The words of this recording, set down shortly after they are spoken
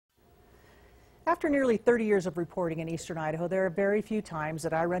After nearly 30 years of reporting in eastern Idaho, there are very few times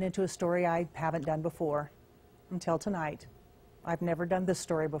that I run into a story I haven't done before. Until tonight. I've never done this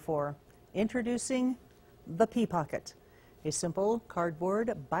story before. Introducing the Pee Pocket, a simple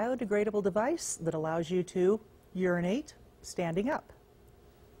cardboard biodegradable device that allows you to urinate standing up.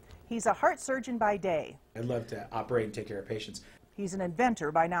 He's a heart surgeon by day. I'd love to operate and take care of patients. He's an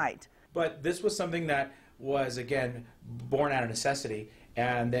inventor by night. But this was something that was, again, born out of necessity,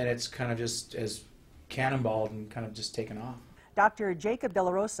 and then it's kind of just as cannonballed and kind of just taken off. Dr. Jacob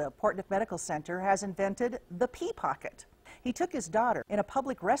DeLaRosa of Portneuf Medical Center has invented the Pee Pocket. He took his daughter in a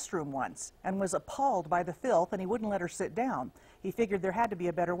public restroom once and was appalled by the filth, and he wouldn't let her sit down. He figured there had to be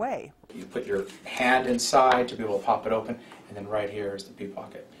a better way. You put your hand inside to be able to pop it open, and then right here is the Pee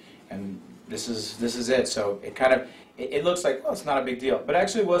Pocket. And this is it. So it kind of, it looks like, well, it's not a big deal. But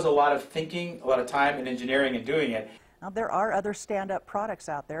actually was a lot of thinking, a lot of time and engineering and doing it. Now, there are other stand-up products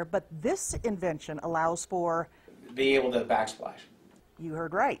out there, but this invention allows for being able to backsplash. You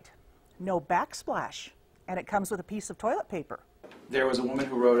heard right. No backsplash. And it comes with a piece of toilet paper. There was a woman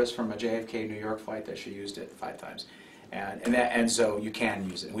who wrote us from a JFK New York flight that she used it 5 times. And so you can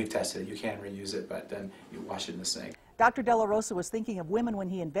use it. We've tested it. You can reuse it, but then you wash it in the sink. Dr. DeLaRosa was thinking of women when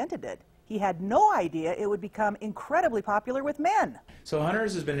he invented it. He had no idea it would become incredibly popular with men. So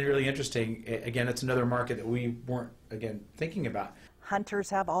hunters has been really interesting. Again, it's another market that we weren't, again, thinking about. Hunters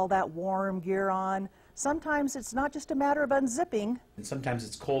have all that warm gear on. Sometimes it's not just a matter of unzipping. And sometimes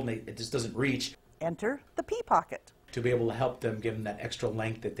it's cold and it just doesn't reach. Enter the Pee Pocket. To be able to help them, give them that extra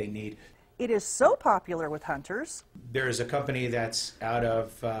length that they need. It is so popular with hunters. There's a company that's out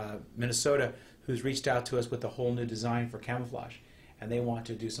of Minnesota who's reached out to us with a whole new design for camouflage. And they want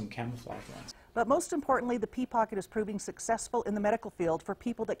to do some camouflage ones. But most importantly, the Pee Pocket is proving successful in the medical field for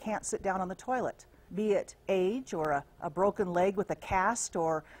people that can't sit down on the toilet. Be it age or a broken leg with a cast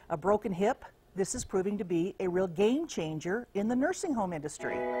or a broken hip, this is proving to be a real game changer in the nursing home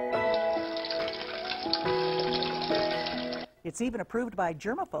industry. It's even approved by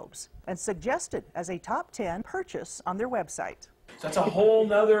germaphobes and suggested as a top 10 purchase on their website. So that's a whole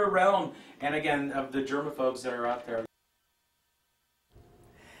nother realm, and again, of the germaphobes that are out there.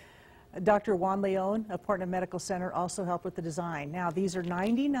 Dr. Juan Leon of Portneuf Medical Center also helped with the design. Now, these are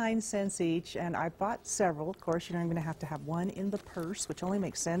 99 cents each, and I bought several. Of course, you know, I'm going to have one in the purse, which only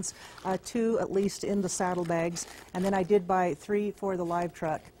makes sense, 2 at least in the saddlebags, and then I did buy 3 for the live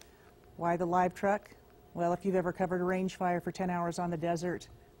truck. Why the live truck? Well, if you've ever covered a range fire for 10 hours on the desert,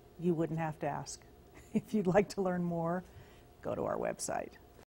 you wouldn't have to ask. If you'd like to learn more, go to our website.